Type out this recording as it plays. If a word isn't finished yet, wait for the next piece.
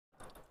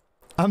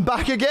I'm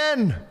back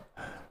again.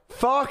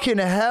 Fucking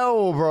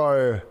hell,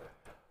 bro.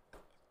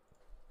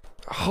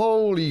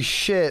 Holy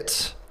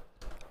shit.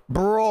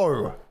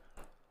 Bro.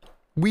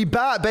 We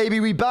back,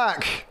 baby. We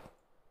back.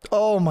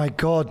 Oh my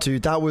god,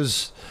 dude. That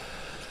was...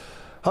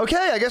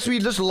 Okay, I guess we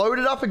just load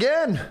it up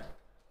again.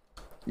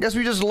 I guess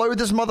we just load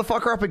this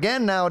motherfucker up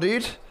again now,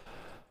 dude.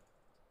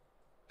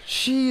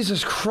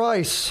 Jesus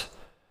Christ.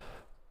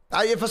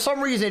 For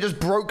some reason, it just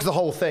broke the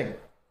whole thing.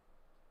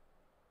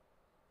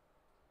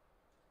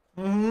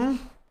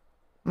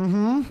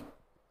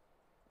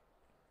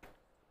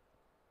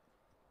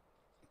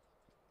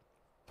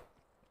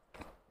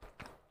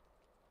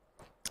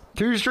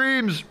 Two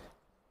streams.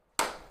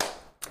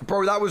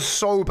 Bro, that was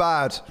so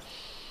bad.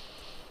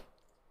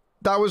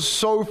 That was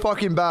so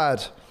fucking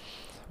bad.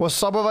 What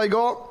sub have I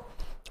got?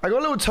 I got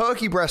a little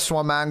turkey breast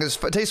one, man. It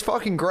tastes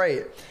fucking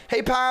great.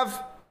 Hey,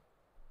 Pav.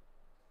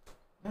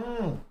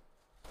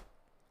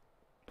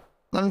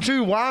 I'm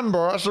too wham,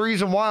 bro. That's the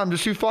reason why. I'm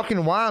just too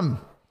fucking wham.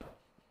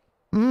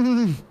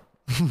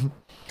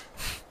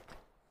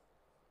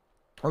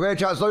 Okay,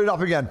 chat, let's load it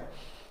up again.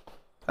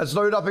 Let's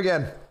load it up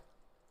again.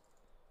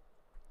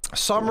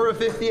 Summer of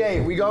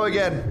 58. We go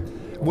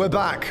again. We're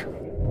back.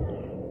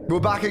 We're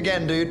back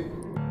again, dude.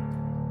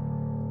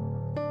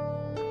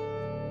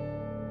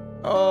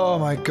 Oh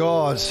my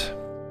god.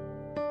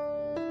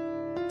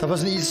 That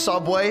wasn't eat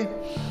Subway.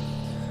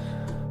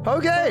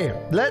 Okay,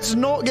 let's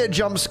not get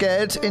jump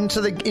scared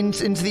into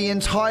the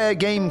entire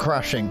game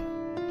crashing.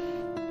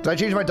 Did I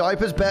change my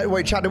diapers?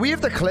 Wait, chat, do we have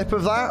the clip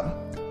of that?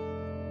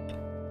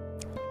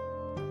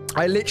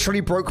 I literally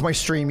broke my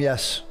stream,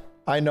 yes.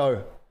 I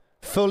know.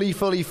 Fully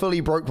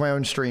broke my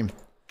own stream.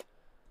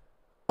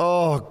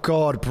 Oh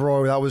god,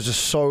 bro, that was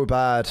just so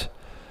bad.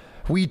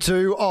 We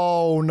do?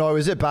 Oh no,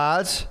 is it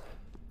bad?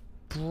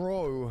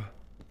 Bro.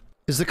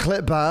 Is the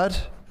clip bad?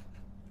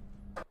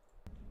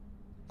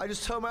 I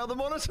just turned my other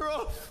monitor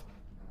off.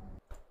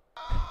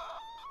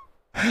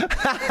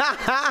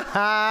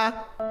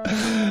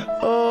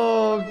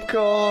 Oh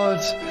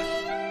god.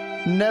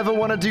 Never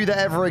want to do that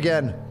ever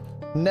again.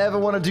 Never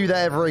want to do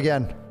that ever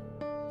again.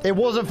 It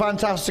wasn't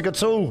fantastic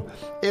at all.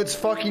 It's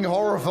fucking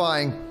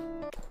horrifying.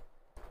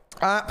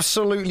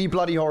 Absolutely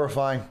bloody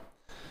horrifying.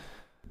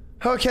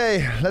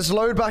 Okay, let's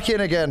load back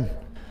in again.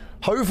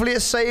 Hopefully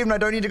it's saved and I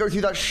don't need to go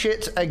through that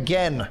shit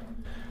again.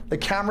 The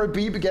camera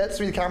beep gets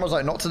me. The camera's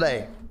like, not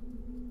today.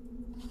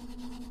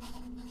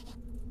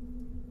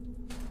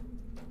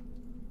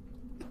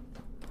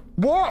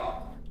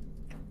 What?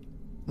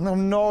 No,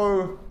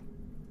 no.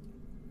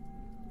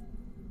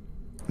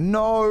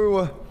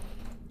 No.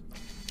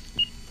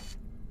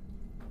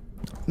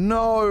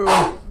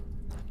 No.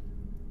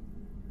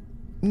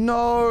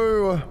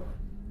 No.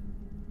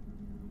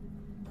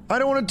 I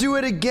don't want to do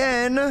it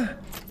again.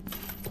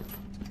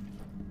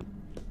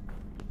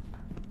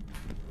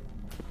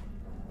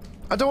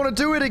 I don't want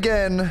to do it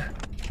again.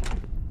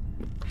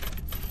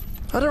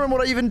 I don't remember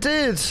what I even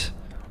did.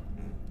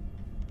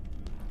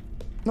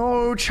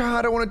 No, chat,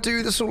 I don't want to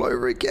do this all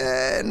over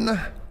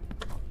again.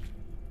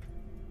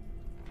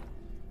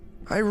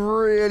 I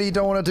really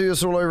don't want to do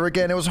this all over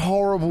again. It was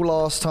horrible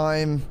last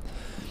time.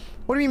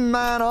 What do you mean,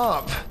 man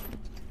up?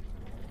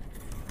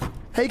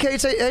 Hey,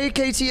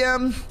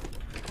 KTM.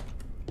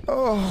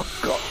 Oh,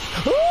 God.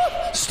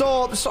 Ah!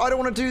 Stop. I don't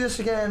want to do this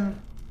again.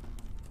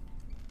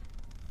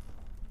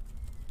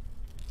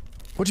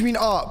 What do you mean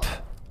up?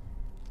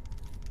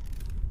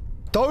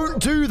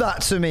 Don't do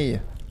that to me.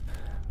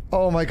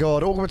 Oh my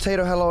god. Organ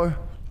Potato, hello.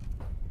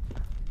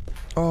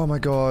 Oh my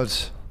god.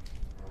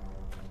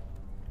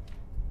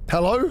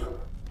 Hello?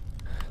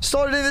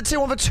 Started in the tier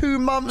 1 for 2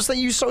 months. Thank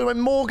you so much.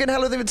 Morgan,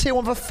 hello. In the tier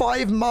 1 for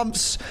 5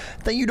 months.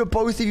 Thank you to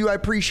both of you. I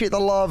appreciate the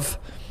love.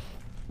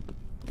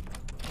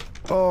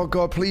 Oh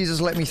god, please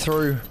just let me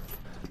through.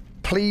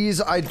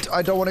 Please, I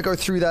don't want to go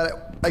through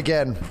that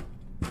again.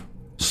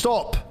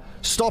 Stop.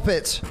 Stop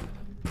it.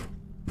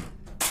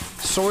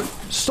 Sorry.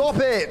 Stop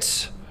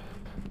it.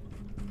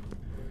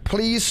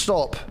 Please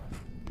stop.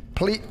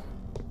 Please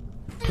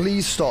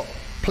stop.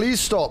 Please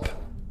stop.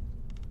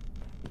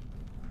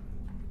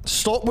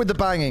 Stop with the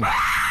banging.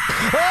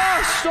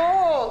 Ah,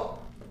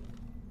 stop!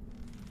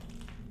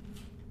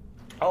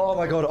 Oh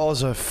my god,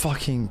 Ozza,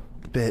 fucking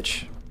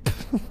bitch.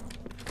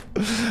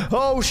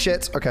 Oh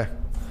shit, okay.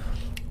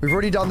 We've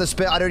already done this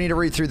bit, I don't need to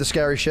read through the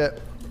scary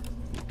shit.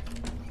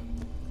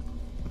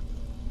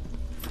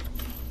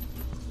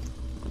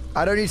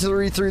 I don't need to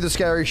read through the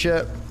scary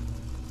shit.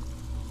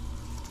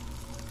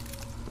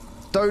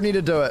 Don't need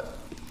to do it.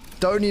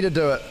 Don't need to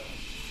do it.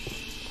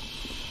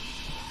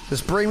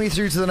 Just bring me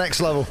through to the next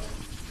level.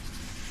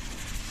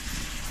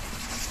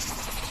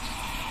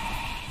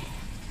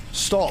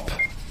 Stop.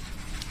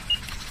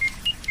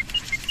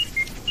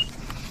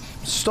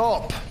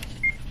 Stop.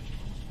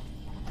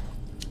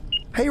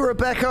 Hey,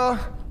 Rebecca.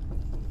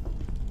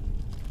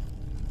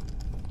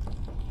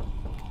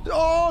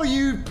 Oh,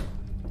 you...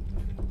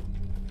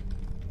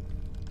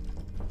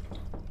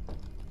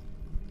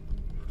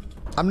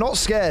 I'm not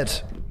scared.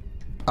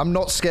 I'm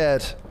not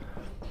scared.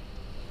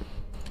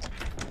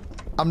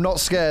 I'm not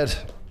scared.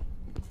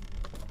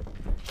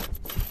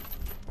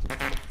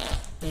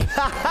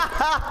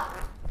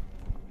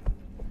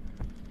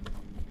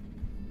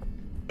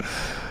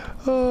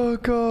 Oh,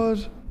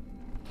 God.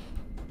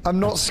 I'm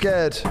not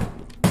scared.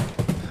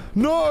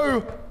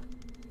 No!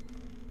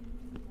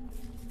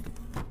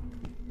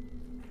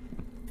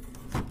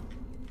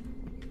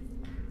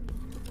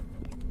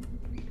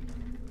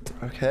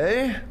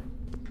 Okay.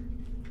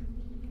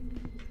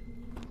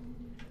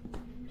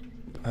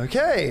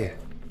 Okay.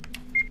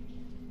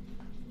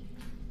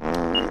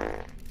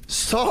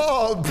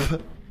 Stop!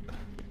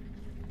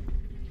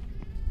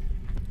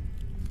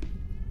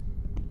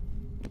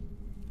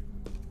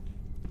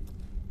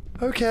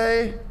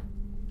 Okay.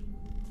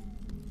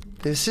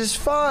 This is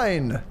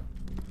fine.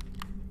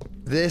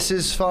 This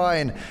is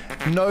fine.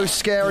 No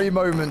scary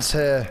moments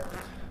here.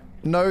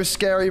 No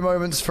scary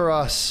moments for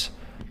us.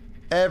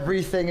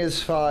 Everything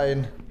is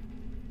fine.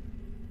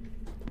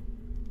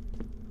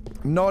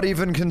 Not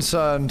even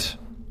concerned.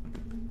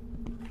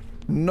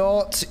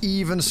 Not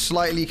even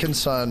slightly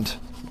concerned.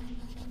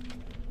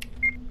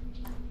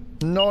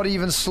 Not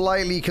even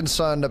slightly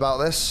concerned about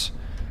this.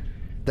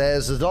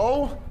 There's the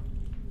doll.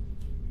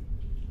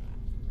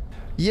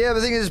 Yeah,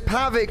 the thing is,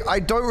 Pavik, I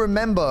don't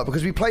remember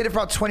because we played it for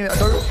about 20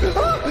 minutes.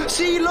 I don't...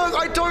 See, look,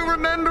 I don't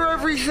remember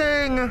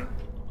everything.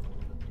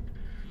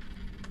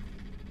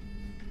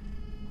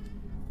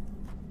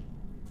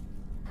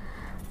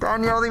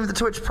 Danielle, thank you for the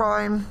Twitch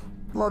Prime.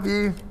 Love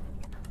you.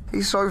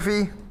 Hey,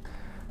 Sophie.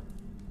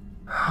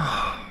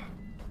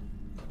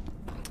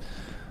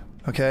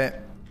 Okay.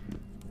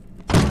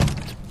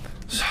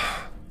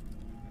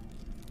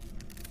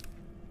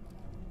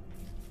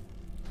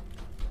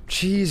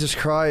 Jesus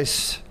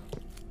Christ.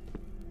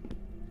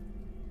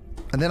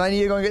 And then I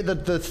need to go and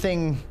get the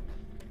thing.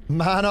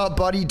 Man up,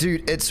 buddy.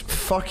 Dude, it's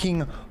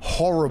fucking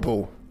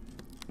horrible.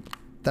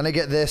 Then I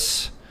get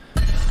this.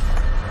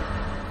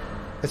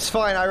 It's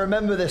fine. I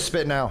remember this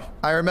bit now.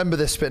 I remember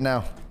this bit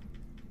now.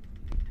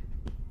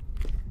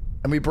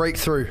 And we break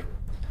through.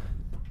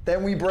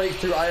 Then we break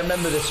through. I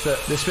remember this bit.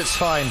 This bit's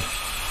fine.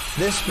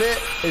 This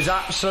bit is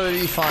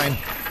absolutely fine.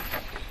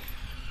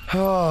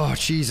 Oh,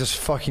 Jesus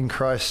fucking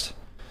Christ.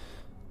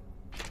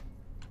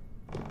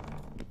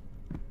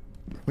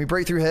 We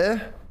break through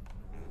here.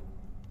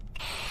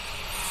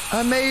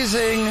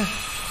 Amazing.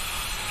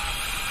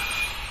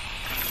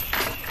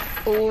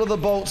 All of the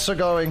bolts are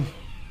going.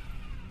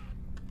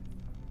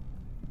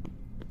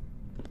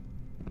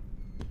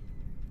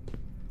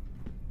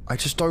 I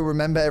just don't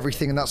remember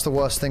everything, and that's the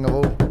worst thing of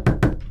all.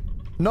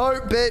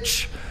 No,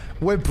 bitch.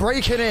 We're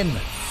breaking in.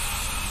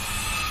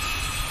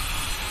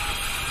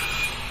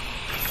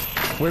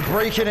 We're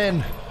breaking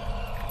in.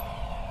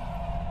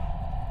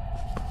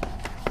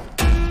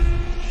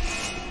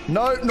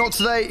 No, not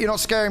today. You're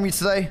not scaring me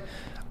today.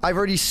 I've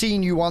already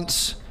seen you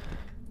once.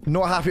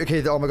 Not happy.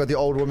 Okay, oh my god, the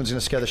old woman's gonna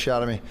scare the shit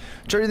out of me.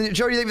 Jody, thank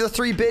you for the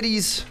 3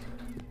 biddies.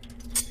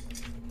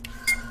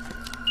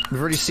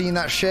 We've already seen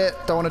that shit.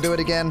 Don't want to do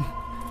it again.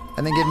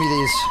 And then give me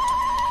these.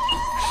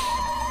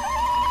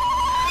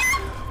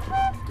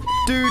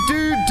 Do,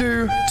 do,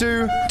 do,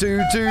 do,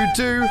 do, do,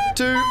 do,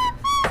 do.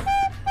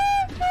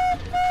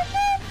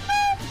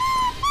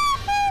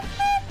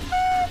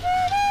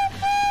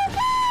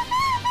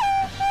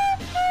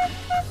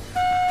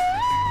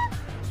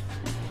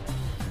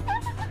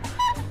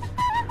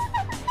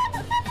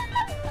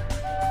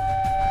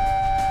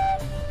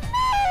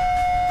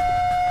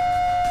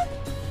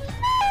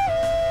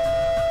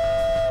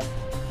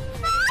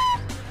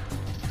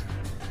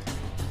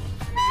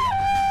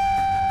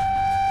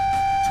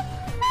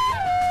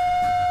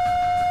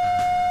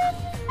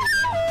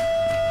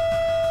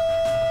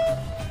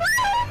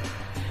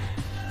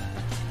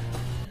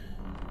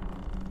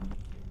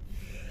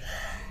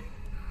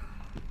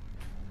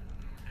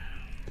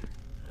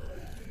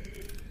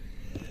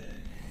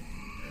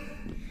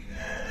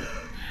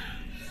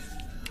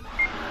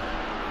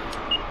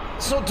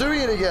 It's not doing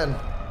it again.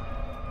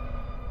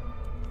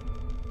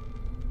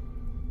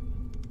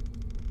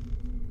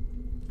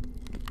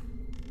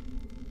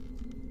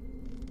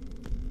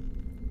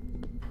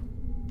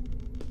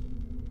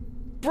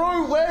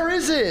 Bro, where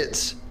is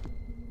it?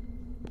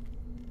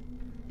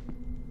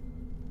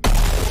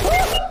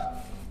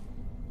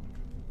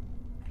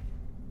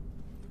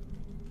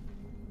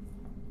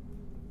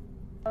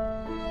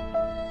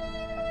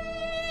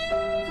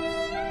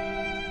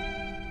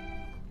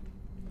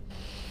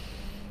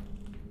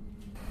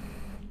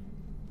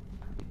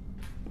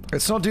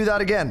 Let's not do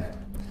that again.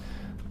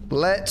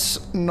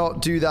 Let's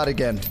not do that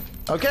again.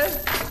 Okay?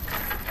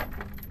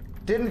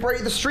 Didn't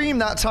break the stream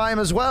that time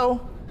as well,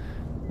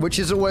 which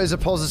is always a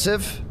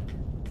positive.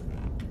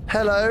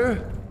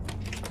 Hello.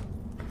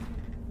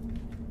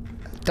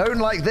 Don't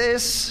like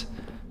this.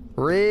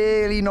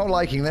 Really not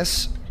liking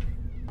this.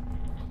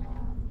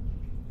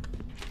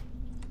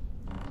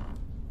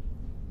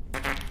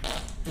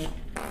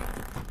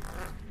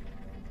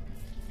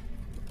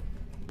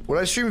 Would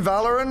I stream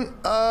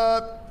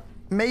Valorant?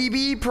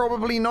 Maybe,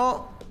 probably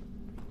not.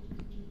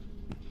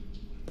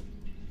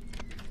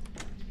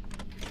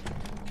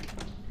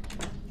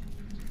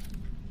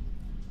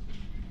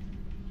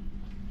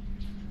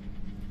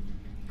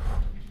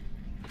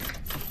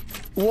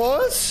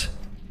 What?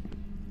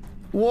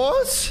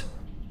 What?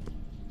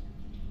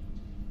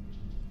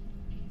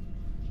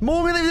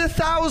 Morgan, they did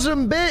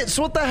 1,000 bits.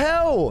 What the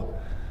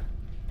hell?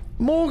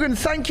 Morgan,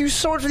 thank you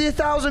so much for the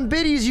 1,000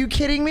 biddies. Are you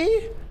kidding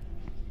me?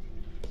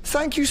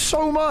 Thank you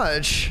so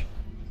much.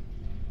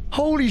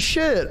 Holy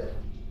shit.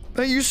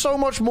 Thank you so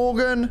much,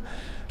 Morgan.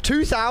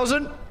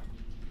 2,000?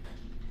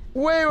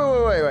 Wait.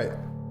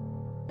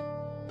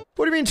 What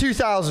do you mean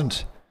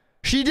 2,000?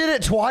 She did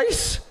it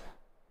twice?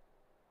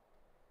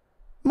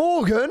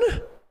 Morgan?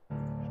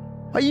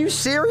 Are you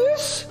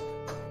serious?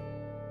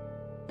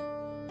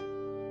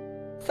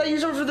 Thank you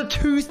so much for the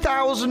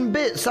 2,000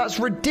 bits. That's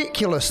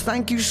ridiculous.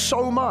 Thank you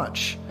so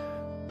much.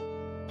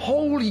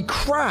 Holy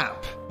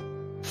crap.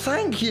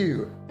 Thank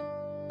you.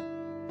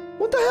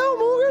 What the hell,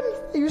 Morgan?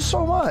 Thank you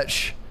so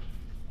much.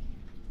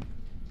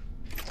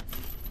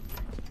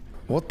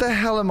 What the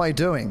hell am I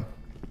doing?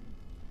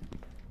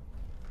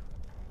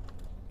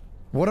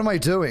 What am I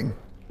doing?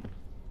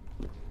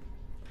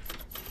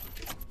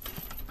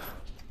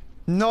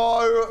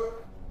 No.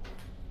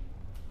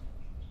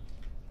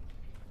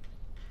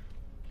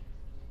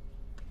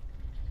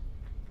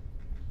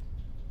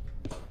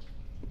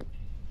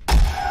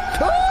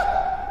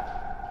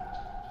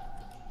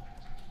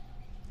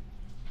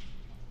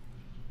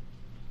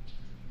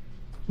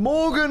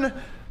 Morgan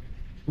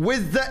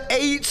with the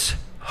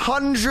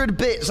 800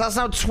 bits. That's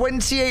now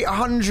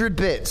 2,800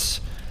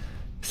 bits.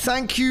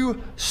 Thank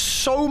you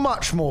so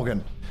much,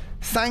 Morgan.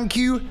 Thank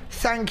you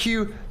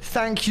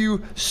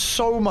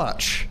so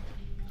much.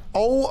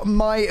 Oh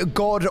my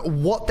god,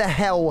 what the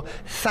hell?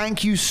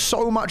 Thank you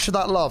so much for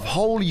that love.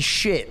 Holy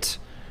shit.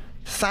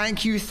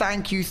 Thank you.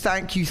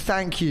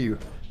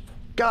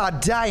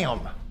 God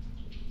damn.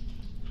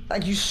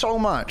 Thank you so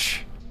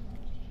much.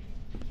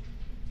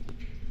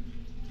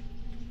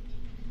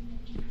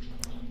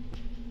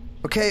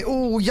 Okay,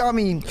 ooh,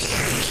 yummy.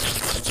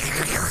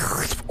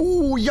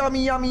 Ooh,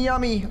 yummy.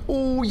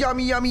 Ooh,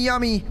 yummy.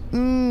 Yummy.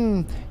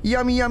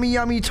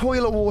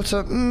 Toilet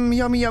water.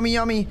 Yummy.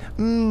 Yummy.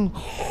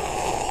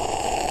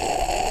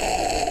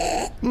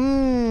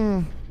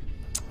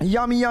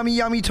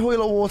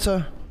 Toilet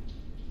water.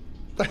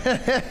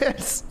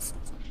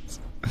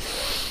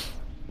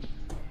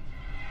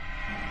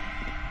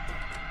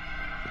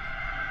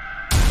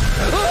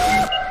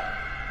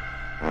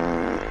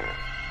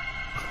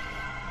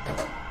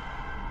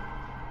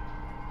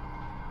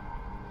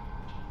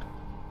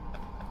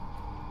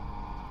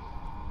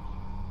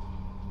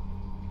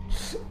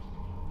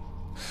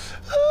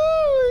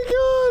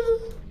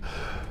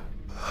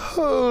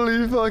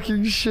 Holy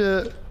fucking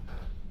shit.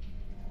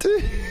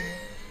 Dude.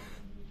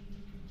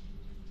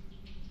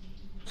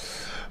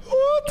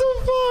 What the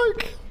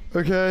fuck?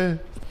 Okay.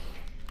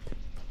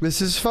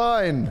 This is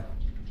fine.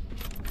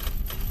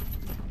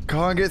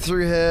 Can't get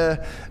through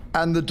here,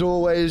 and the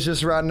doorway is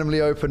just randomly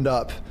opened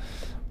up.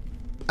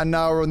 And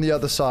now we're on the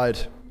other side.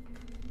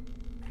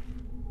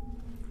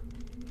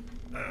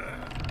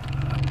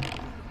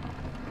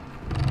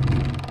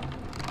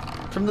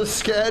 From the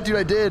scare, dude,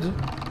 I did.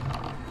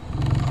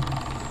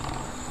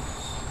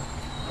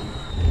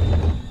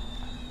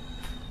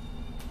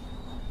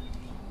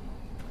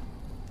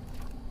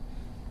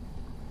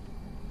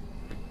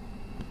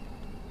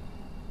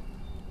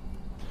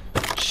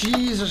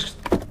 Jesus.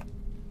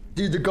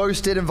 Dude, the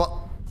ghost did invite...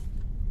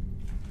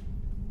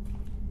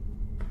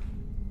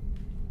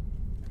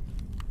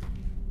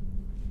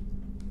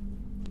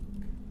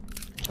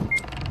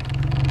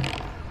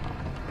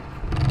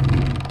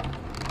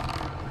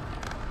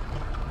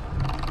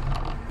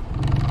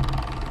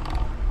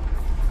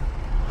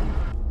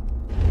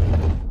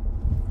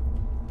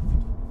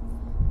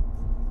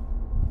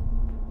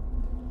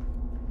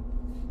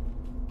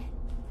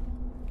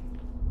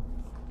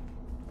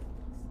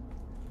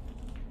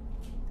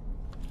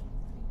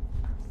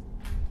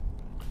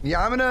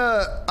 Yeah, I'm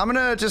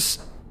gonna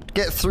just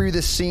get through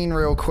this scene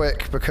real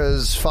quick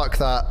because fuck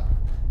that.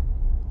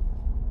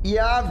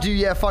 Yeah, dude,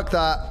 yeah, fuck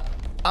that.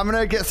 I'm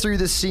gonna get through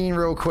this scene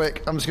real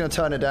quick. I'm just gonna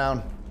turn it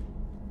down.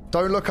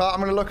 Don't look up. I'm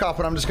gonna look up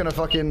and I'm just gonna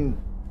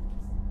fucking...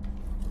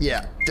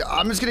 Yeah,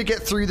 I'm just gonna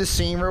get through this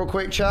scene real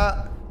quick,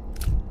 chat.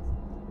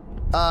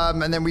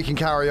 And then we can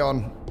carry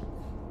on.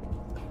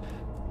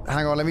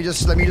 Hang on, let me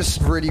just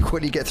really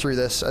quickly get through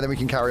this and then we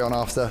can carry on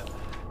after.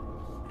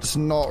 Just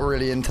not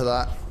really into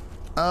that.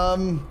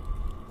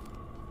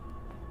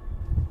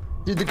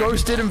 Dude, the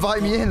ghost did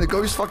invite me in. The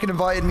ghost fucking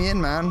invited me in,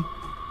 man.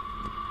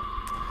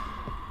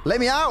 Let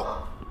me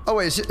out! Oh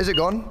wait, is it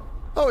gone?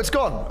 Oh, it's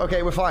gone.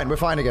 Okay, we're fine. We're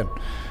fine again.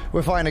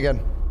 We're fine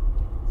again.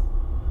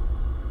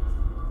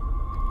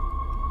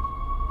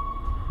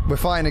 We're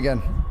fine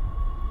again.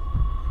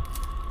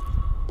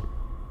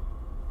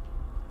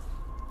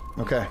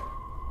 Okay.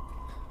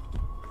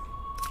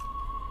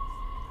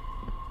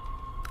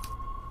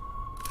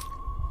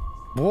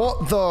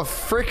 What the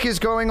frick is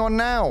going on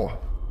now?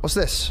 What's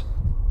this?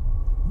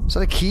 Is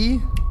that a key?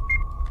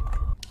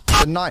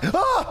 The knife.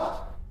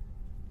 Ah!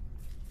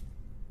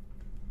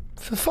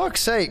 For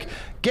fuck's sake.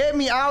 Get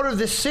me out of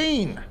this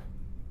scene.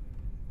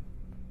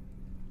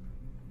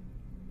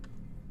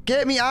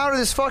 Get me out of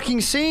this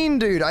fucking scene,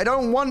 dude. I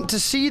don't want to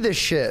see this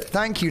shit.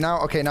 Thank you.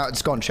 Now, okay, now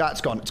it's gone. Chat,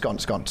 it's gone. It's gone.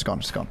 It's gone. It's gone.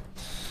 It's gone.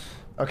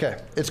 Okay,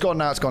 it's gone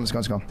now. It's gone. It's gone.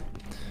 It's gone.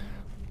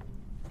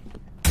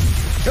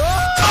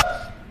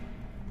 Ah!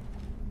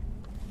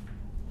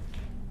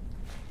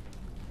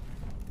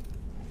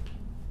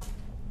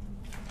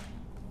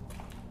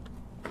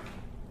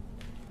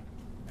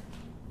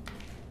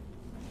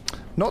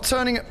 Not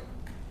turning it.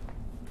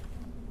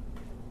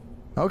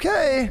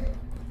 Okay.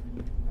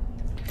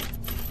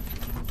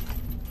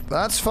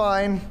 That's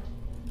fine.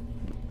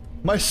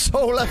 My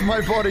soul left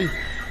my body.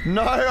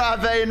 No,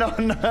 Abe, no,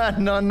 no,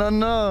 no, no,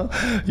 no.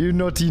 You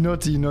naughty,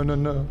 naughty. No, no,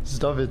 no.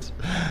 Stop it.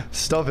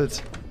 Stop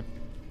it.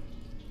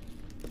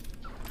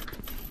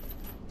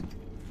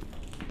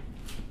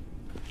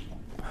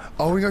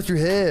 Oh, we go through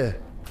here.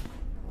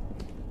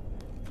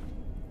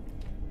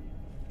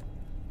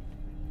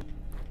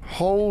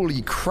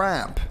 Holy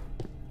crap.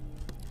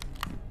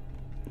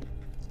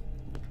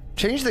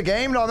 Change the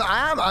game? No,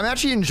 I'm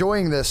actually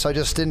enjoying this. I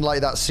just didn't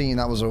like that scene,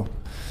 that was all.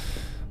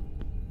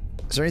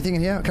 Is there anything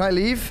in here? Can I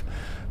leave?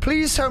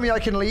 Please tell me I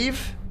can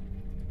leave.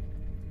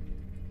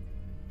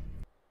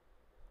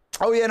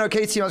 Oh yeah, no,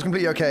 KT, I was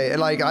completely okay.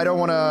 Like, I don't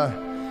want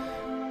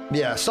to...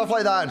 Yeah, stuff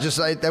like that. Just,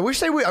 I wish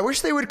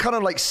they would kind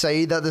of like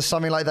say that there's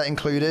something like that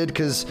included,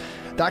 because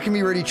that can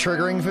be really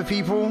triggering for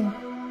people.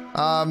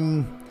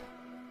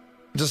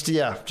 Just,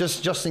 yeah,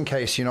 just in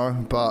case, you know,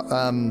 but,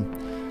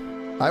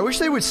 I wish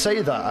they would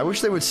say that. I wish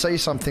they would say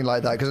something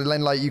like that, because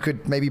then, like, you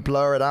could maybe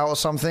blur it out or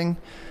something.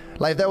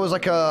 Like, if there was,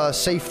 like, a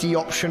safety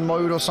option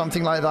mode or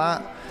something like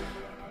that.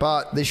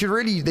 But they should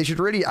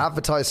really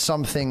advertise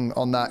something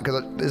on that,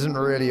 because it isn't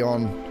really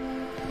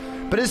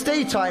on. But it's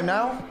daytime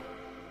now.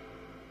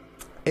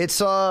 It's,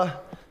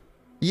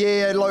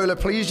 yeah, Lola,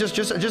 please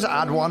just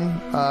add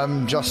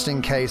one, just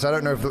in case. I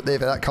don't know if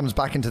that comes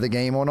back into the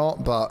game or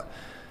not, but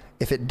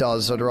if it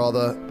does, I'd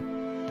rather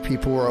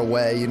people were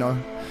aware, you know.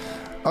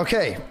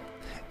 Okay.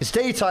 It's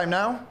daytime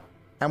now,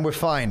 and we're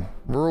fine.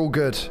 We're all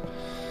good.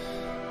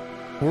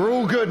 We're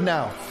all good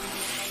now.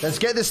 Let's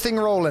get this thing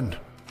rolling.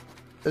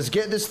 Let's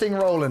get this thing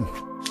rolling.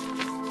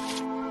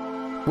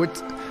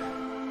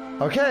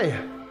 Okay.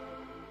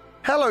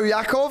 Hello,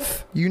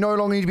 Yakov. You no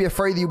longer need to be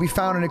afraid that you'll be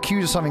found and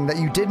accused of something that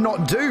you did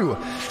not do.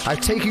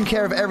 I've taken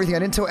care of everything. I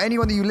didn't tell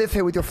anyone that you live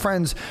here with your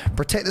friends.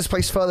 Protect this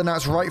place further now.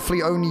 It's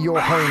rightfully only your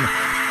home.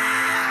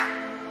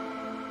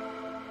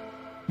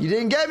 You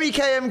didn't get me,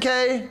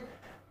 KMK.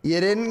 You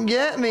didn't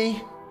get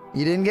me.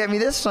 You didn't get me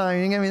this time.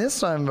 You didn't get me this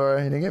time, bro.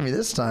 You didn't get me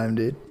this time,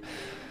 dude.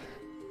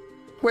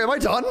 Wait, am I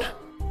done?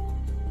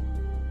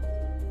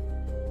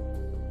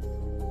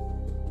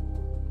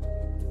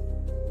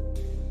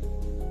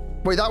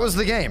 Wait, that was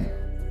the game.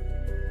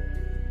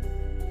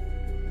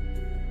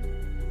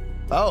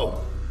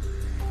 Oh.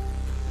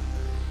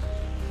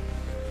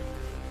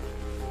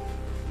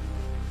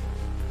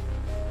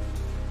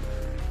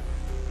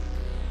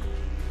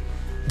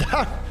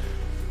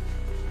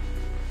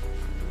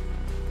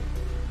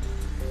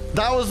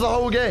 That was the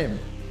whole game.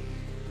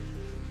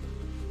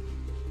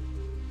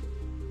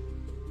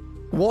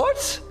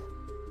 What?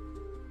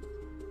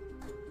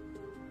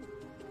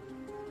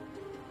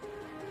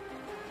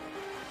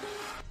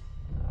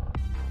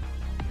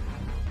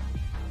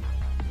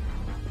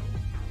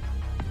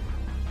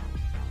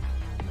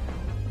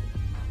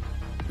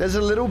 There's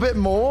a little bit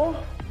more.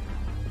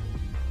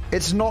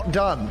 It's not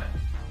done.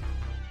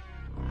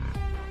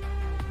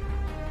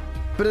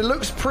 But it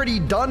looks pretty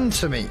done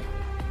to me.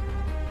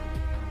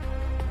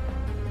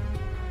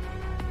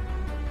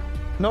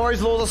 No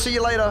worries, Lord. I'll see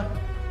you later.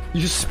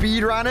 You just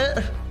speed ran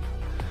it?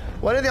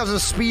 Well, I didn't think I was gonna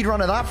speed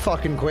run it that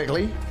fucking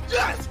quickly.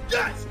 Yes,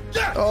 yes,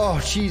 yes. Oh,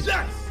 jeez.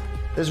 Yes.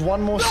 There's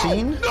one more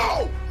scene?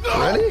 No,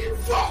 Really?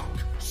 Fuck,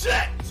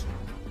 shit.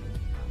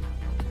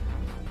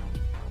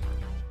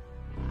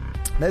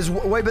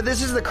 Wait, but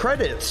this is the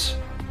credits.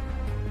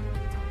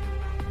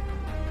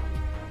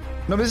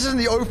 No, this isn't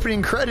the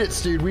opening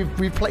credits, dude.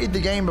 We've played the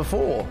game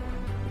before.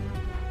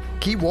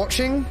 Keep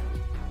watching?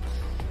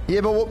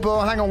 Yeah,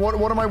 but hang on.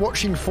 What am I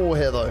watching for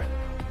here, though?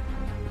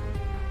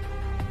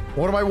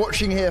 What am I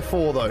watching here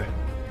for, though?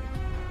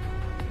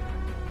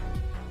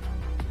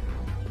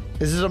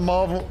 Is this a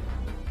Marvel?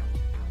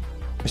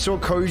 I saw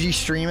Koji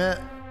stream it.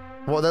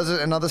 What, there's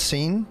another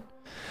scene?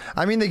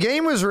 I mean, the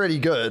game was really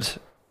good.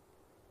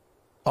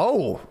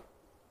 Oh.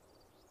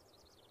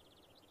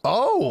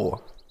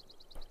 Oh.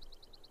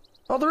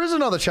 Oh, there is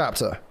another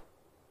chapter.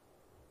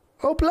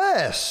 Oh,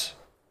 bless.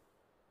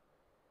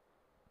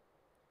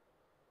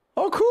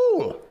 Oh,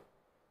 cool.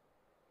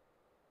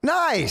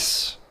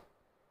 Nice.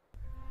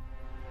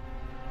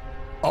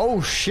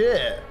 Oh,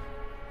 shit.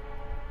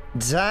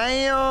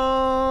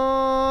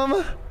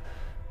 Damn.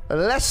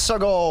 Let's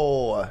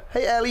go.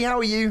 Hey, Ellie, how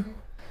are you?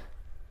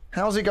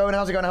 How's it going?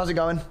 How's it going? How's it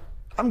going?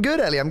 I'm good,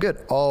 Ellie. I'm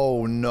good.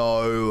 Oh,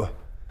 no.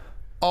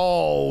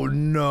 Oh,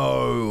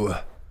 no.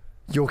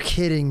 You're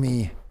kidding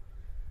me.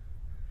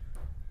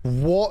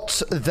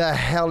 What the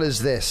hell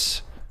is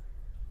this?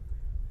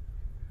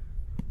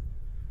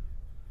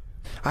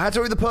 I had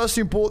to with the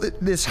person who bought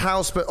this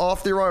house, but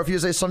after the arrival, a few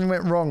days, something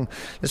went wrong.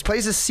 This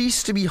place has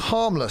ceased to be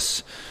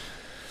harmless.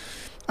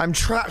 I'm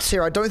trapped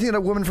here. I don't think that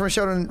a woman from a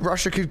shelter in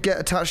Russia could get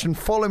attached and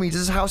follow me.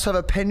 Does this house have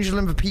a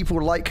pendulum for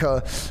people like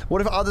her?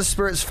 What if other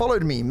spirits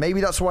followed me? Maybe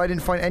that's why I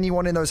didn't find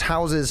anyone in those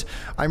houses.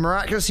 I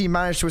miraculously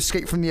managed to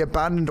escape from the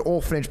abandoned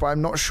orphanage, but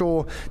I'm not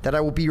sure that I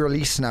will be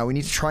released now. We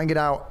need to try and get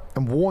out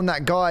and warn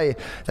that guy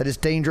that it's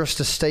dangerous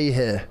to stay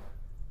here.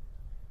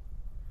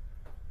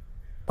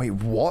 Wait,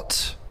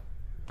 what?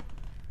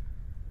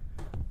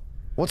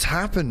 What's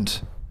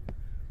happened?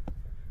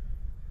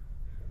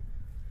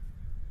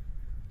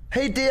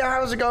 Hey dear,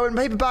 how's it going?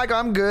 Paper bag,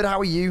 I'm good. How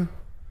are you?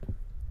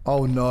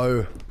 Oh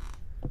no.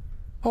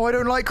 Oh, I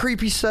don't like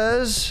creepy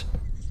stairs.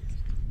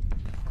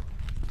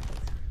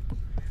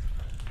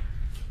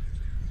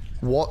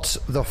 What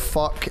the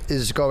fuck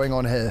is going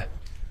on here?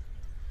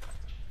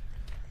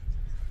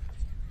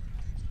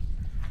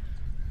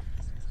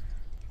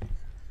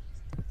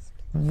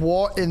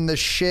 What in the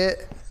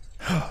shit?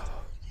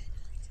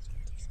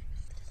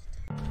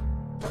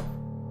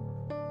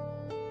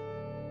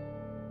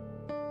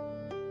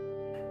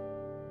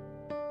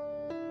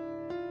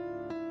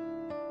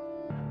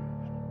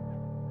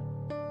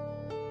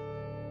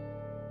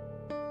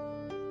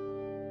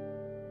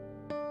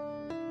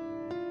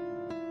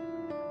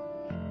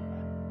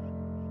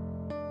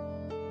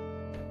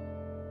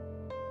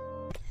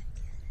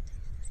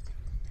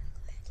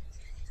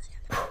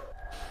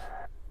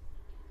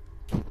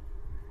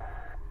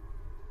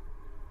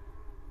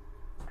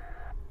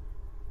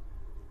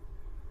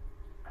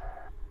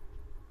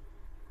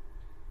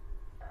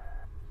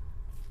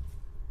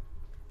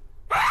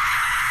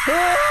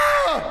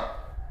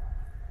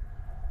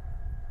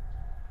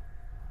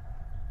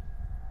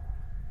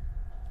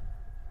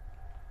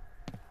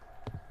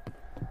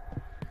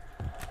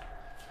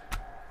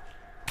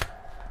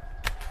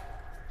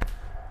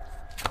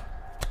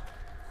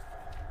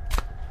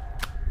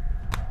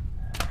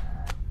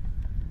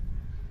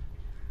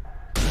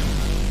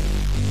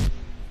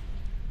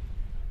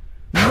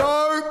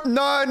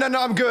 No,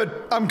 I'm good.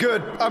 I'm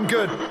good. I'm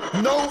good.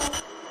 No.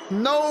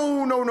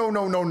 No, no, no,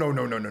 no, no, no,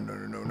 no, no, no, no,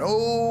 no,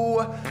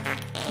 no.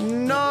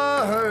 No.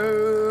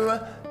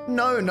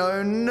 No,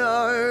 no,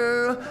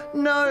 no.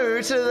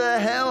 No to the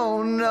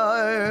hell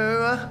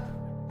no.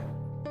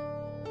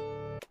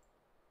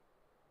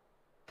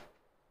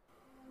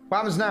 What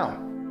happens now?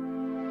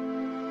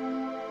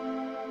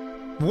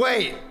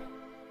 Wait.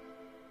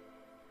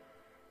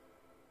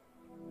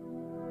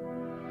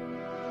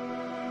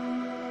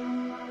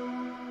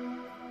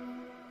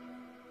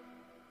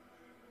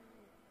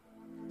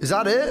 Is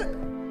that it?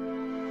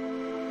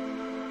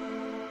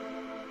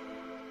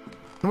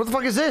 And what the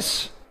fuck is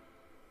this?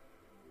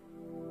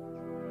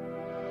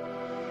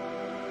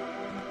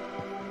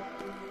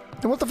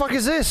 And what the fuck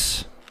is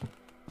this?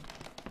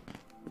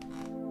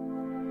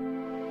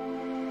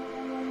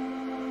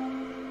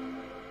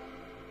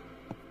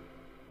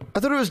 I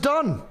thought it was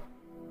done.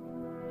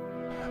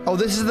 Oh,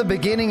 this is the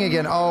beginning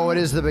again. Oh, it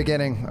is the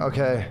beginning.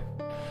 Okay.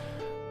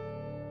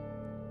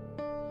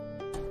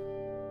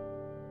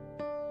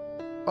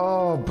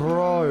 Oh,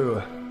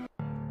 bro.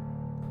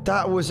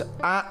 That was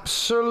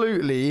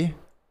absolutely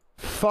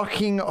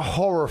fucking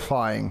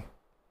horrifying.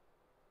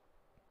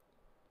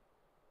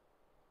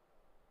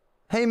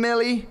 Hey,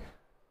 Millie.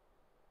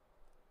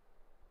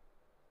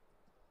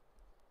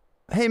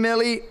 Hey,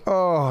 Millie.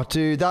 Oh,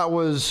 dude, that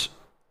was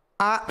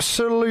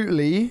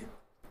absolutely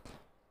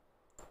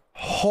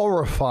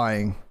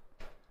horrifying.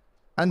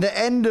 And the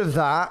end of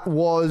that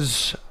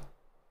was...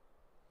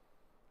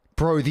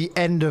 Bro, the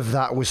end of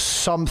that was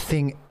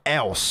something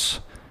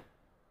else.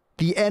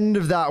 The end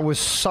of that was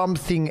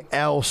something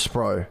else,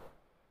 bro.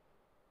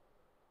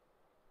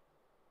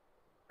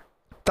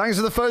 Thanks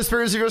for the first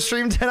experience of your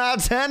stream, 10 out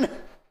of 10.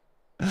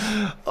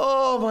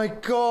 Oh my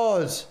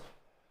god.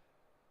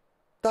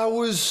 That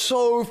was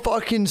so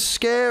fucking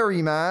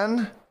scary,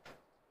 man.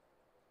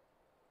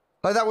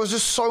 Like, that was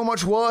just so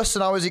much worse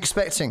than I was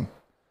expecting.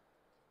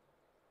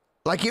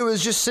 Like, it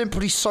was just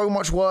simply so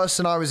much worse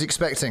than I was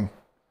expecting.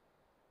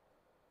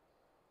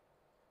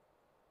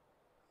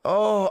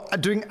 Oh,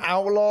 doing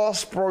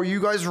Outlast, bro. You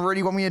guys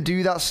really want me to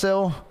do that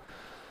still?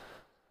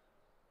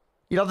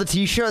 You love the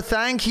t-shirt?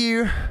 Thank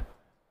you.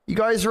 You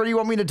guys really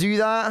want me to do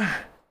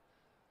that?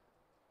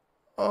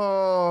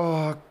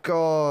 Oh,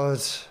 God.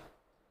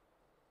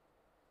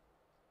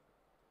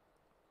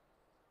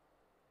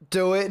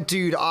 Do it,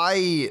 dude.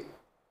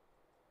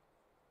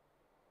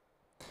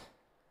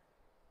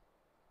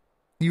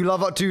 You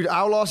love it, dude.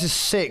 Outlast is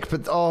sick,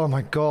 but oh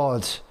my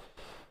God.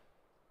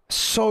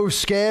 So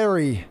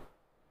scary.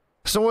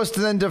 So what's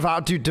then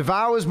Devour? Dude,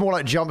 Devour is more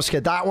like jump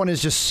scare. That one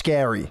is just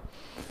scary.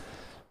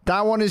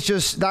 That one is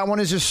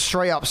just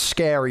straight up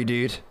scary,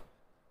 dude.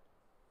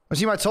 I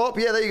see my top?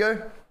 Yeah, there you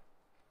go.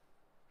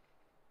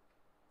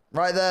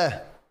 Right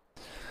there.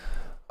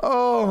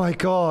 Oh my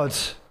God.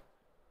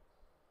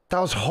 That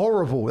was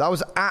horrible. That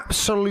was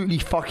absolutely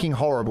fucking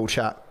horrible,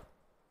 chat.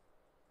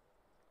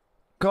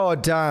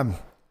 God damn.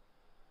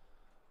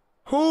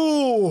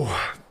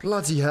 Oh,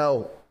 bloody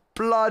hell.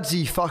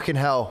 Bloody fucking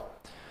hell.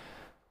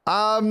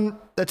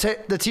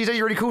 The T-Day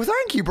is really cool.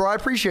 Thank you, bro. I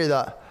appreciate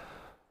that.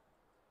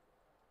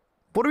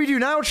 What do we do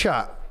now,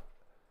 chat?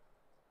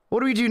 What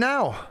do we do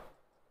now?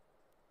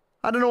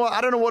 I don't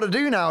know what to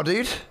do now,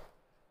 dude.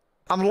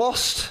 I'm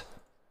lost.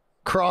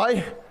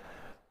 Cry.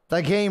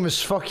 That game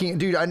is fucking...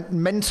 Dude, I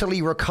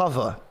mentally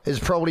recover is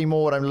probably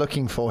more what I'm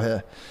looking for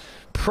here.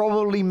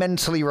 Probably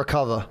mentally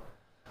recover.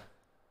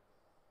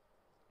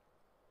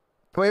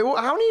 Wait,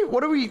 how many...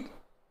 What are we...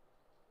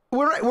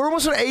 We're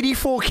almost at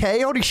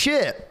 84k? Holy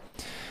shit.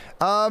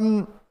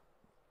 Came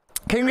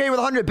game with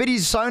 100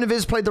 biddies. Simon of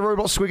his played the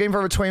Roblox Squid Game for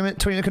over 20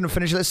 minutes. Couldn't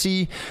finish it. Let's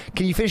see.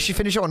 Can you finish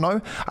it or no?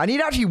 I need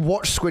to actually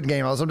watch Squid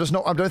Game. I don't think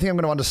I'm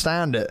going to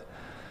understand it.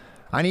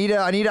 I need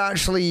to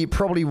actually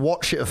probably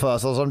watch it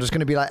first. Else I'm just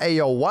going to be like, hey,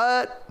 yo,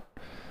 what?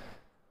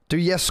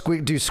 Do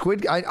Squid.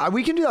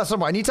 We can do that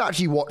somewhere. I need to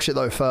actually watch it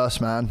though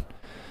first, man.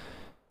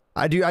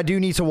 I do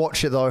need to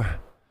watch it though.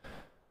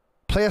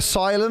 Play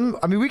Asylum.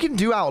 I mean, we can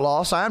do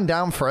Outlast. I am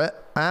down for it.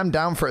 I am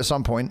down for it at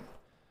some point.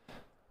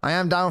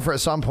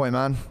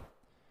 Man.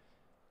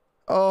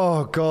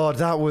 Oh, God,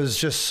 that was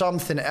just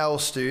something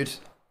else, dude.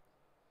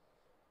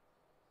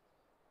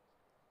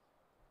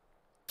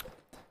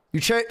 You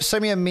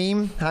send me a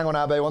meme. Hang on,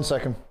 Abe, 1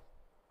 second.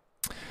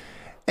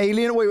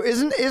 Alien, wait,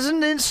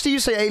 isn't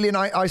Steve say Alien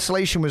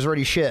Isolation was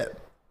really shit?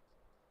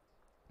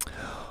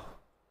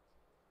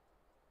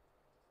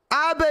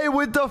 Abe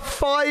with the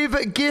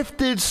 5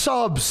 gifted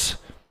subs.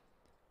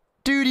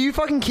 Dude, are you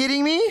fucking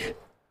kidding me?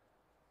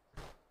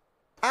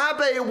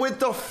 Abe with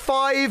the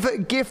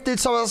 5 gifted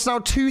subs. That's now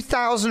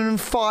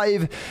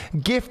 2005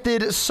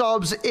 gifted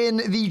subs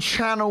in the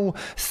channel.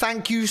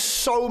 Thank you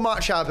so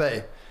much,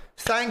 Abe.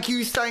 Thank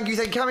you. Can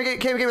we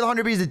get with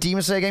 100 B's the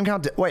Demon Slayer game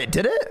count? Wait,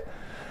 did it?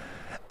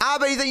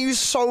 Abe, thank you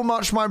so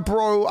much, my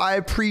bro. I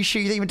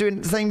appreciate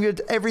you. Thank you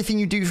for everything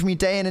you do for me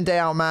day in and day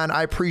out, man.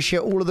 I appreciate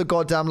all of the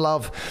goddamn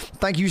love.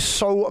 Thank you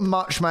so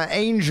much, my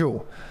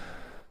angel.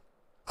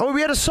 Oh,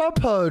 we had a sub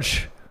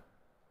purge.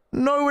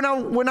 No,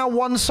 we're now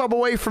 1 sub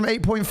away from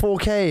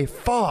 8.4k.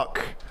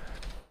 Fuck.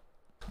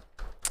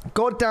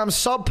 Goddamn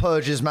sub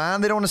purges,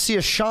 man. They don't want to see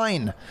us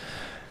shine.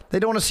 They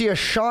don't want to see us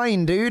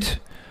shine, dude.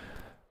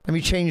 Let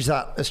me change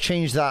that. Let's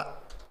change that.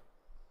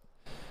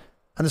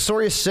 And the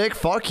story is sick.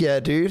 Fuck yeah,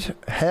 dude.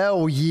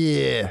 Hell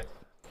yeah.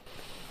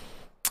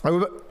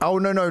 Oh,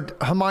 no.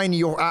 Hermione,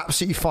 you're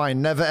absolutely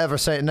fine. Never ever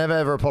say it. Never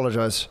ever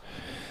apologize.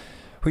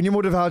 We need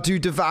more Devour.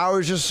 Dude, Devour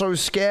is just so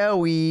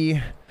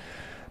scary.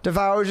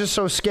 Devour is just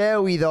so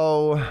scary,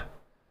 though.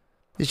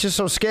 It's just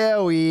so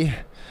scary.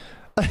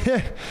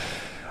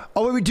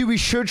 Oh, we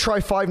should try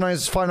Five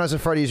Nights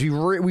at Freddy's.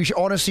 We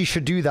honestly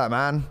should do that,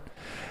 man.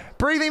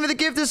 Breathing for the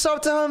gift is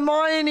up to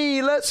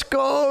Hermione. Let's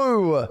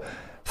go.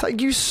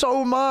 Thank you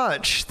so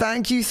much.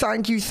 Thank you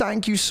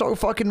so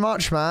fucking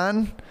much,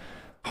 man.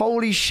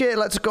 Holy shit,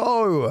 let's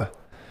go.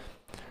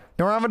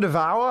 You want to have a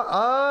Devour?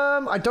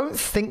 I don't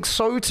think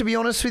so, to be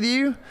honest with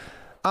you.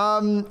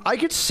 I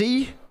could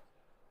see...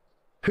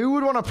 Who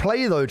would want to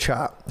play though,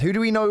 chat? Who do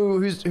we know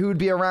who would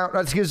be around?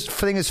 That's because the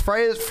thing is,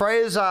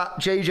 Freya's at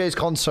JJ's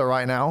concert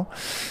right now.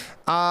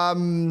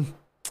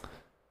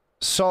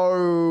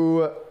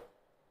 So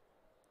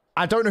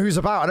I don't know who's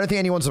about. I don't think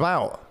anyone's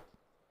about.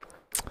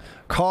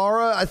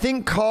 Kara, I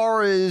think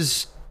Kara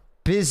is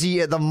busy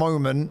at the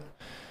moment.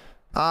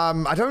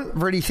 I don't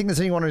really think there's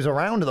anyone who's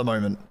around at the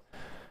moment.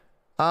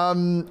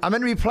 I'm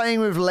meant to be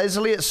playing with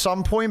Leslie at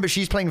some point, but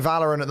she's playing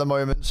Valorant at the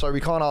moment, so we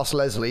can't ask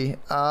Leslie.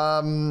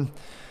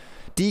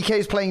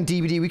 DK's playing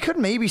DBD. We could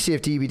maybe see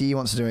if DBD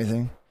wants to do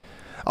anything.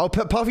 Oh,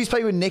 Puffy's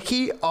playing with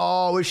Nikki.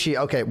 Oh, is she?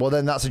 Okay, well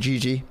then that's a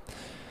GG.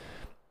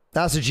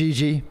 That's a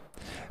GG.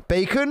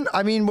 Bacon.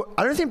 I mean,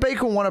 I don't think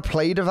Bacon will want to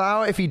play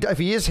Devour. If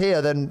he is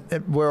here, then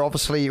we're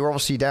obviously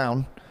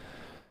down.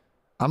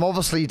 I'm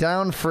obviously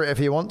down for it if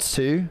he wants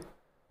to.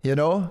 You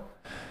know,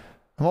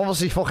 I'm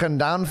obviously fucking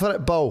down for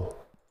it. Bo.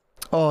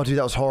 Oh, dude,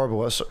 that was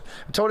horrible. I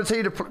told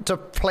you to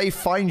play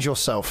Find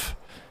Yourself.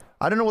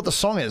 I don't know what the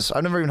song is.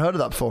 I've never even heard of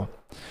that before.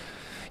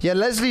 Yeah,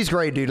 Leslie's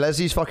great, dude.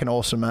 Leslie's fucking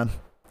awesome, man.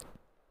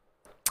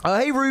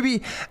 Hey,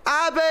 Ruby.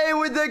 Abe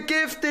with the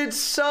gifted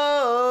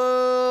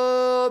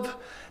sub.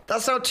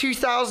 That's our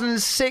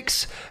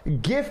 2006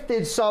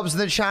 gifted subs in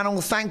the channel.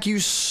 Thank you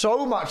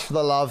so much for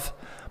the love.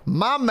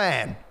 My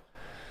man.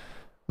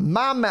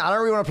 My man. I don't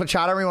really want to play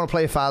chat. I don't really want to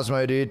play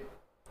Phasmo, dude.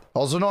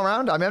 Ozza not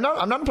around? I mean,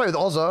 I'm not to play with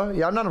Ozza.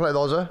 Yeah, I'm not to play with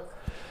Ozza.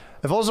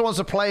 If Ozza wants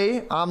to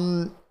play,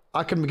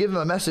 I can give him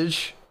a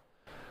message.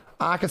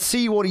 I can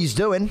see what he's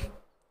doing.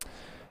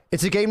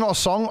 It's a game, not a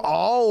song.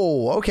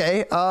 Oh,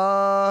 okay.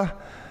 Well,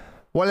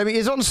 I mean,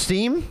 is it on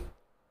Steam?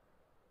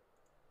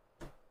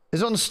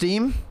 Is it on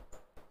Steam?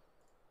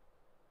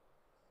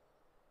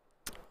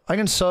 I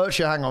can search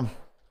it. Hang on.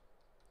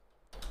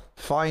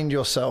 Find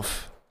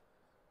Yourself.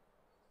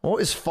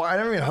 What is I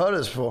never even heard of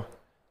this before.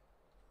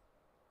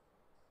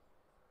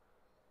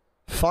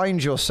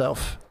 Find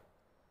Yourself.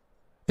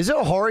 Is it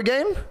a horror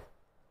game?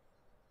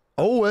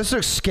 Oh, this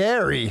looks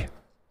scary.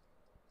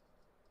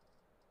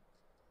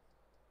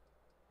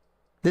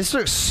 This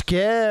looks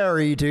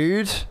scary,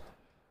 dude.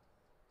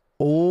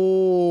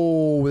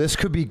 Oh, this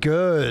could be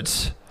good.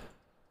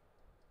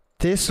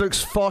 This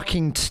looks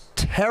fucking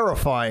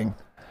terrifying.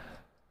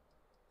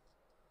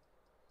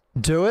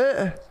 Do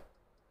it?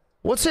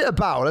 What's it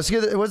about? Let's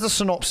get it. Where's the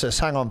synopsis?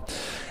 Hang on.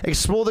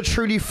 Explore the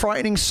truly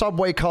frightening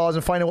subway cars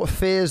and find out what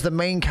fears the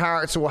main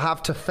character will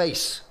have to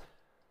face.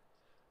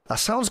 That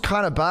sounds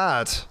kind of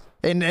bad.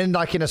 In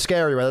a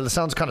scary way. That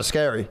sounds kind of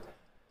scary.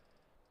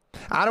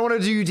 I don't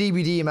want to do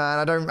DBD, man.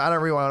 I don't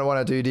really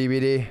want to do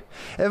DBD.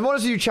 If I'm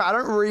honest with you, chat, I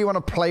don't really want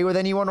to play with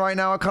anyone right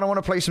now. I kind of want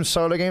to play some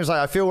solo games. Like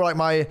I feel like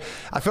my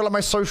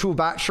social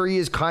battery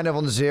is kind of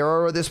on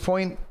 0 at this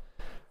point.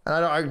 And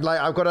I don't know.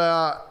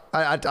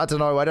 I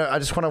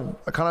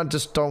kind of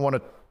just don't want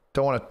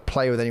to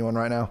play with anyone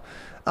right now.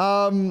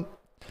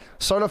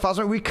 Solo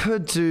Phasma we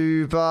could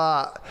do,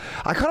 but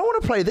I kind of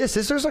want to play this.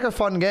 This looks like a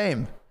fun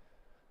game.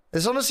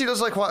 This honestly looks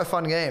like quite a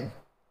fun game.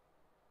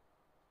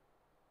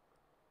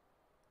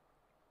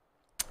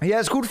 Yeah,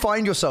 it's called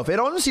Find Yourself. It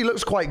honestly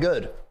looks quite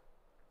good.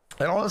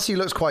 It honestly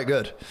looks quite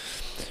good.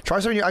 Try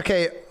something new.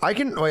 Okay, I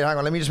can... Wait, hang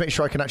on. Let me just make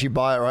sure I can actually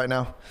buy it right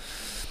now.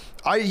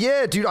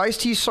 Yeah, dude,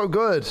 Iced Tea's so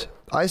good.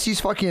 Iced Tea's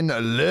fucking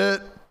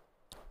lit.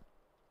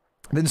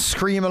 Then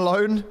Scream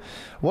alone.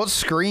 What's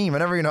Scream? I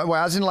never even know.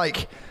 Well, as in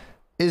like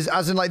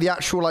the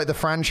actual, like the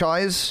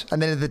franchise,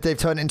 and then they've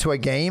turned it into a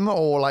game,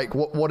 or like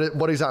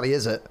what exactly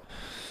is it?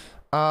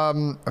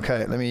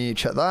 Okay, let me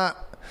check that.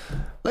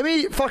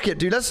 Fuck it,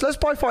 dude. Let's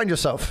buy Find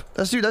Yourself.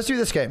 Let's do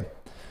this game.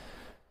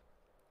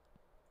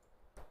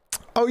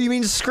 Oh, you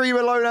mean Scream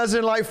alone as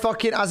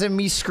in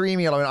me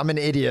screaming alone? I'm an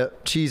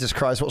idiot. Jesus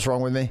Christ, what's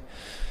wrong with me?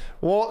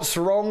 What's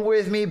wrong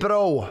with me,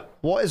 bro?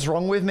 What is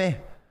wrong with me?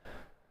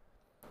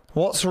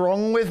 What's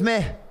wrong with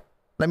me?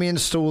 Let me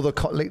install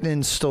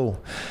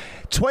install.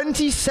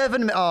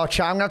 27, oh,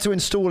 chat, I'm gonna have to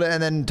install it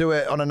and then do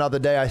it on another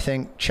day, I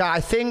think. Chat,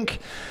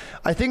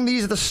 I think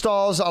these are the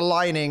stars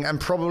aligning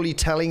and probably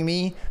telling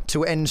me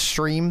to end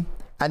stream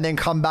and then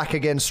come back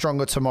again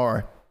stronger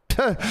tomorrow.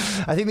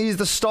 I think these are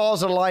the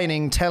stars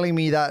aligning, telling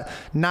me that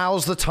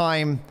now's the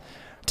time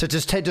to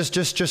just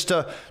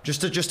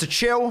to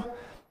chill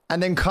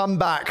and then come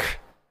back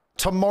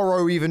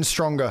tomorrow even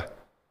stronger.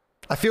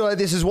 I feel like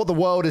this is what the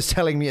world is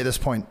telling me at this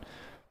point.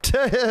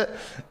 Chat.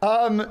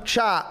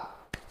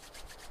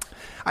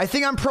 I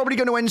think I'm probably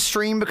going to end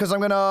stream because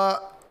I'm gonna.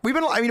 We've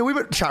been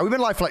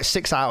live for like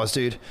 6 hours,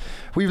 dude.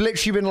 We've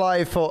literally been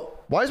live for...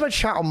 Why is my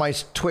chat on my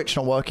Twitch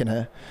not working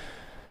here?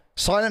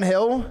 Silent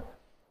Hill?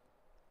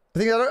 I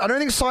don't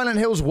think Silent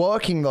Hill's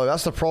working though.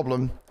 That's the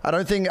problem. I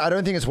don't think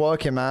it's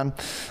working, man.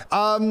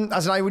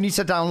 As in, I would need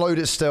to download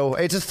it still.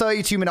 It's a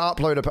 32-minute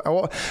upload.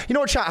 You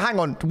know what, chat? Hang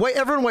on. Wait,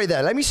 everyone, wait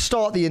there. Let me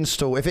start the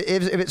install. If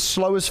it's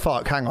slow as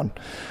fuck, hang on.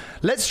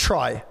 Let's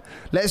try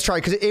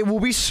because it will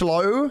be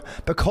slow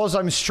because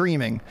I'm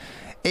streaming.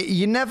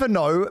 You never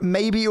know.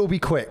 Maybe it'll be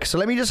quick. So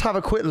let me just have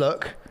a quick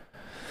look.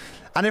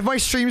 And if my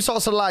stream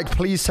starts to lag,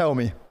 please tell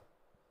me.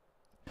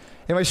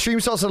 If my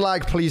stream starts to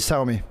lag, please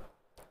tell me.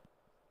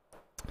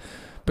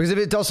 Because if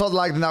it does start to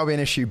lag, then that'll be an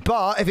issue.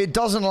 But if it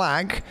doesn't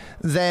lag,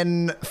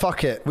 then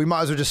fuck it. We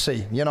might as well just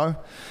see, you know?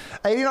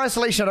 Alien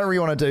Isolation, I don't really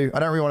want to do. I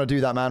don't really want to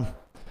do that, man.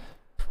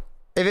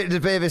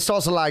 If it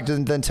starts to lag,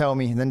 then tell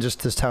me. Then just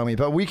tell me.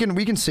 But we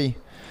can see.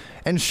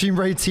 And stream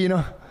rate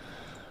Tina.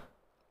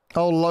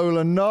 Oh,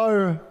 Lola,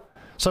 no.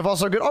 So far,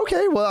 so good.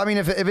 Okay, well, I mean,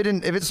 if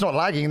it's not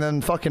lagging,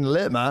 then fucking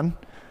lit, man.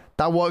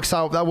 That works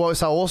out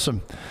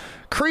awesome.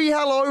 Cree,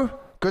 hello.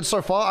 Good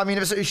so far. I mean,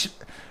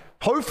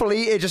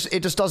 hopefully it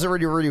just does it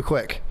really, really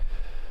quick.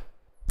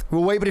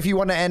 We'll wait, but if you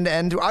want to end,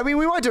 I mean,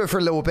 we might do it for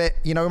a little bit.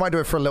 You know, we might do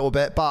it for a little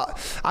bit, but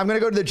I'm going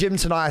to go to the gym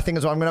tonight, I think,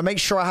 as well. I'm going to make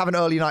sure I have an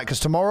early night, because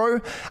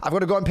tomorrow I've got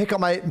to go and pick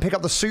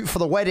up the suit for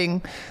the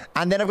wedding,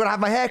 and then I've got to have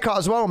my haircut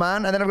as well,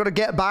 man, and then I've got to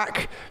get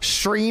back,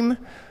 stream.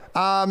 So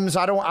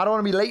I don't want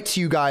to be late to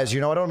you guys, you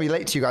know. I don't want to be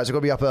late to you guys. I've got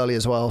to be up early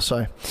as well,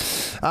 so.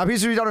 Pizza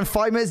will be done in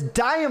 5 minutes.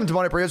 Damn,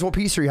 Demonic Breeders, what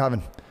pizza are you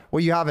having? What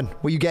are you having?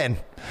 What are you getting?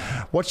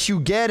 What you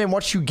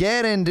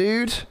getting,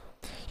 dude?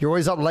 You're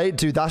always up late,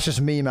 dude. That's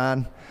just me,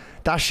 man.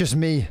 That's just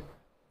me.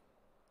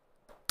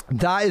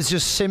 That is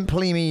just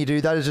simply me,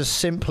 dude. That is just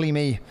simply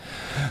me.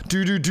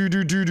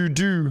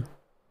 Do.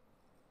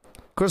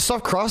 Good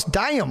stuff, Crust.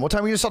 Damn, what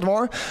time are we going to start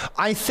tomorrow?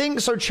 I think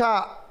so,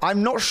 chat.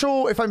 I'm not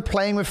sure if I'm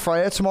playing with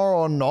Freya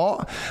tomorrow or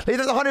not. Leah,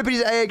 there's 100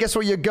 biddies. Hey, guess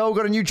what? Your girl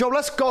got a new job.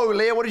 Let's go,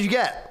 Leah. What did you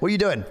get? What are you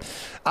doing?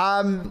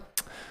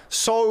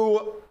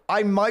 So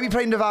I might be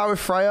playing Devour with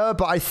Freya,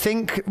 but I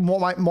think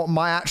what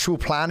my actual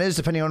plan is,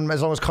 depending on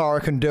as long as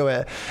Kara can do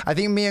it, I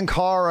think me and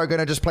Kara are going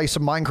to just play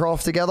some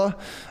Minecraft together.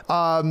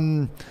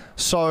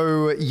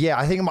 So yeah,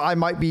 I think I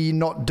might be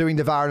not doing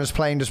Devour and just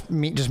playing just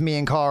me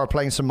and Kara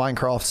playing some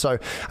Minecraft. So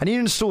I need to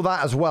install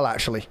that as well,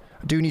 actually.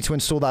 I do need to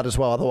install that as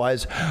well,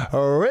 otherwise,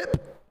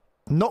 rip.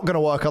 Not going to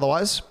work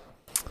otherwise.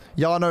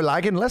 Y'all no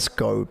lagging. Let's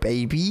go,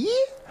 baby.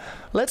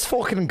 Let's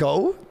fucking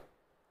go.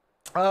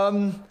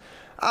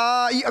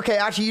 Okay,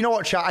 actually, you know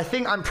what, chat? I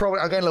think I'm getting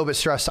a little bit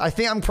stressed. I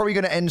think I'm probably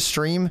going to end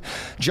stream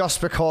just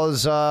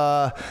because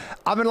I've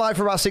been live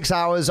for about 6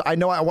 hours. I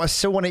know I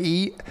still want to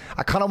eat.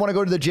 I kind of want to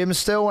go to the gym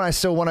still, and I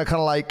still want to kind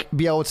of like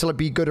be able to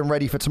be good and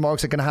ready for tomorrow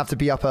because I'm going to have to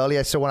be up early.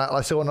 I still want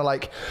to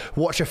like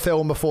watch a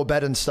film before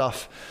bed and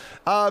stuff.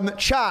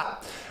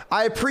 Chat,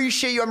 I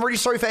appreciate you. I'm really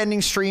sorry for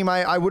ending stream.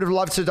 I would have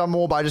loved to have done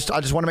more, but I just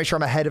want to make sure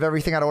I'm ahead of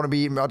everything. I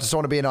just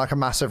want to be in like a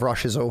massive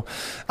rush is all.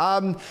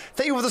 Thank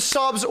you for the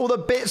subs, all the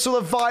bits, all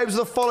the vibes,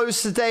 all the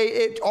follows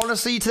today.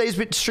 Honestly, today's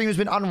stream has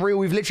been unreal.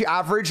 We've literally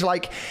averaged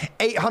like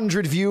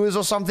 800 viewers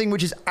or something,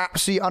 which is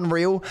absolutely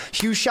unreal.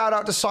 Huge shout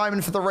out to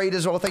Simon for the raid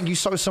as well. Thank you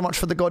so much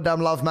for the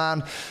goddamn love,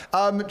 man.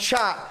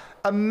 Chat.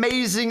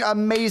 Amazing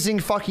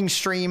fucking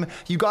stream.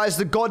 You guys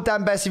the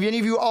goddamn best. If any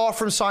of you are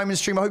from Simon's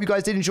stream, I hope you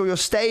guys did enjoy your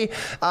stay.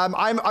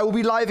 I will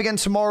be live again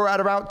tomorrow at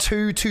about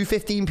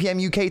 2:15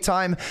 p.m. UK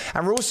time,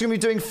 and we're also going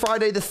to be doing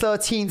Friday the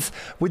 13th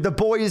with the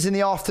boys in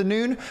the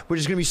afternoon, which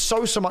is going to be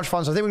so much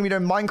fun. So I think we're going to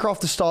be doing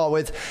Minecraft to start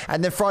with,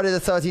 and then Friday the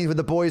 13th with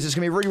the boys. It's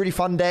going to be a really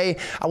fun day.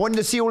 I wanted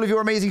to see all of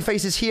your amazing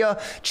faces here.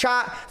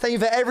 Chat, thank you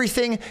for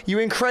everything. You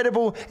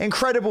incredible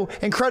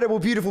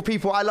beautiful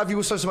people. I love you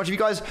all so much. If you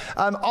guys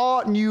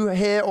are new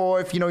here, or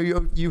if you know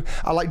you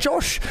are like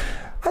Josh,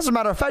 as a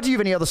matter of fact, do you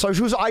have any other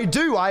socials? I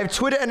do. I have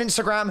Twitter and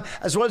Instagram,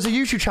 as well as a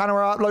YouTube channel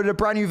where I uploaded a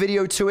brand new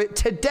video to it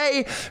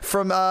today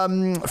from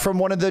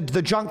one of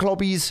the junk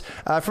lobbies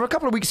from a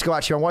couple of weeks ago.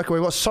 Actually, I'm working.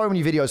 We've got so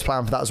many videos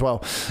planned for that as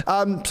well.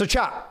 So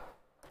chat.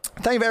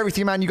 Thank you for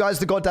everything, man. You guys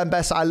are the goddamn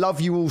best. I love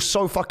you all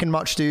so fucking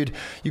much, dude.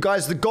 You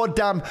guys are the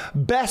goddamn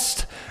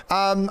best.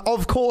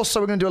 Of course,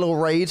 so we're going to do a little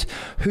raid.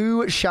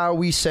 Who shall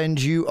we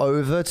send you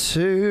over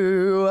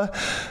to?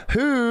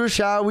 Who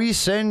shall we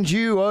send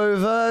you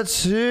over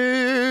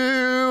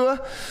to?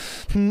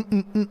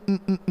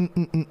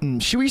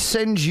 Should we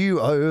send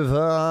you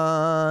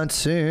over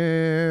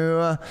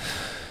to?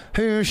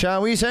 Who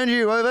shall we send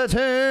you over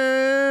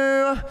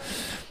to?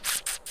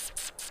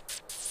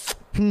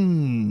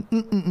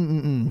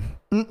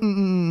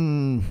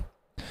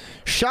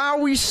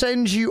 Shall we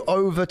send you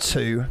over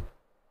to?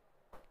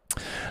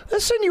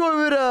 Let's send you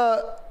over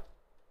to.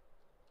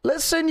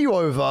 Let's send you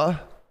over.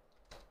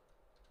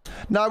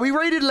 No, we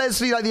raided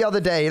Leslie like the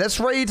other day. Let's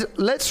raid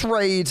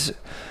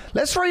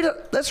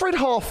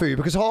Harfu,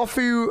 because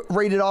Harfu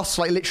raided us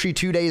like literally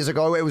 2 days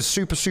ago. It was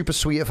super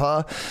sweet of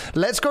her.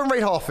 Let's go and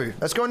raid Harfu.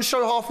 Let's go and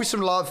show Harfu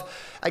some love.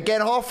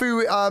 Again,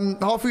 Harfu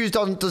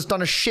has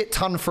done a shit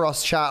ton for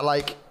us, chat.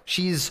 Like,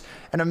 she's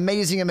an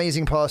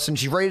amazing person.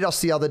 She raided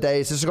us the other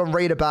day, so let's go and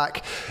raid her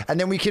back, and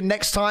then we can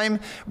next time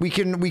we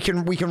can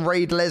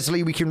raid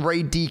Leslie, we can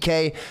raid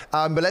DK.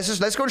 But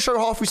let's go and show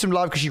Harfu some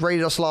love because she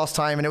raided us last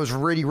time and it was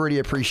really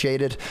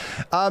appreciated.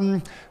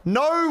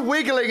 No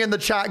wiggling in the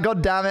chat,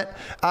 god damn it.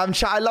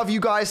 Chat, I love you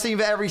guys. Thank you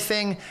for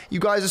everything. You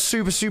guys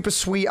are super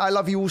sweet. I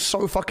love you all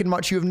so fucking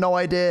much. You have no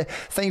idea.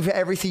 Thank you for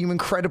everything, you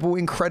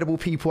incredible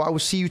people. I will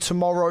see you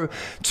tomorrow,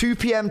 2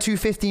 p.m.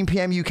 2:15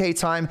 p.m. UK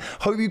time.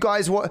 Hope you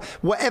guys,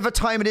 whatever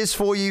time it is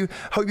for you,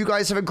 hope you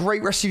guys have a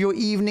great rest of your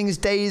evenings,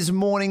 days,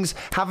 mornings.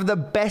 Have the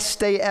best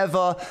day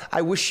ever.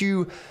 I wish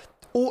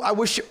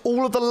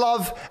all of the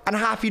love and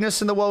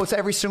happiness in the world to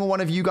every single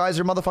one of you guys.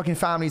 Are a motherfucking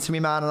family to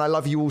me, man, and I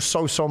love you all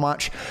so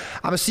much.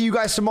 I'm gonna see you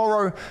guys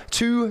tomorrow,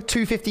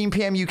 2:15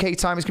 p.m. UK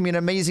time. It's gonna be an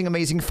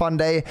amazing fun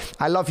day.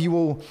 I love you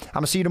all. I'm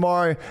gonna see you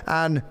tomorrow,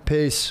 and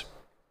peace.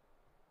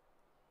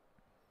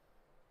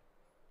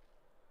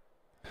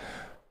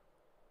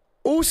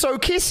 Also,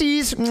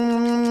 kisses.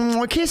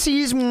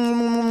 Kisses.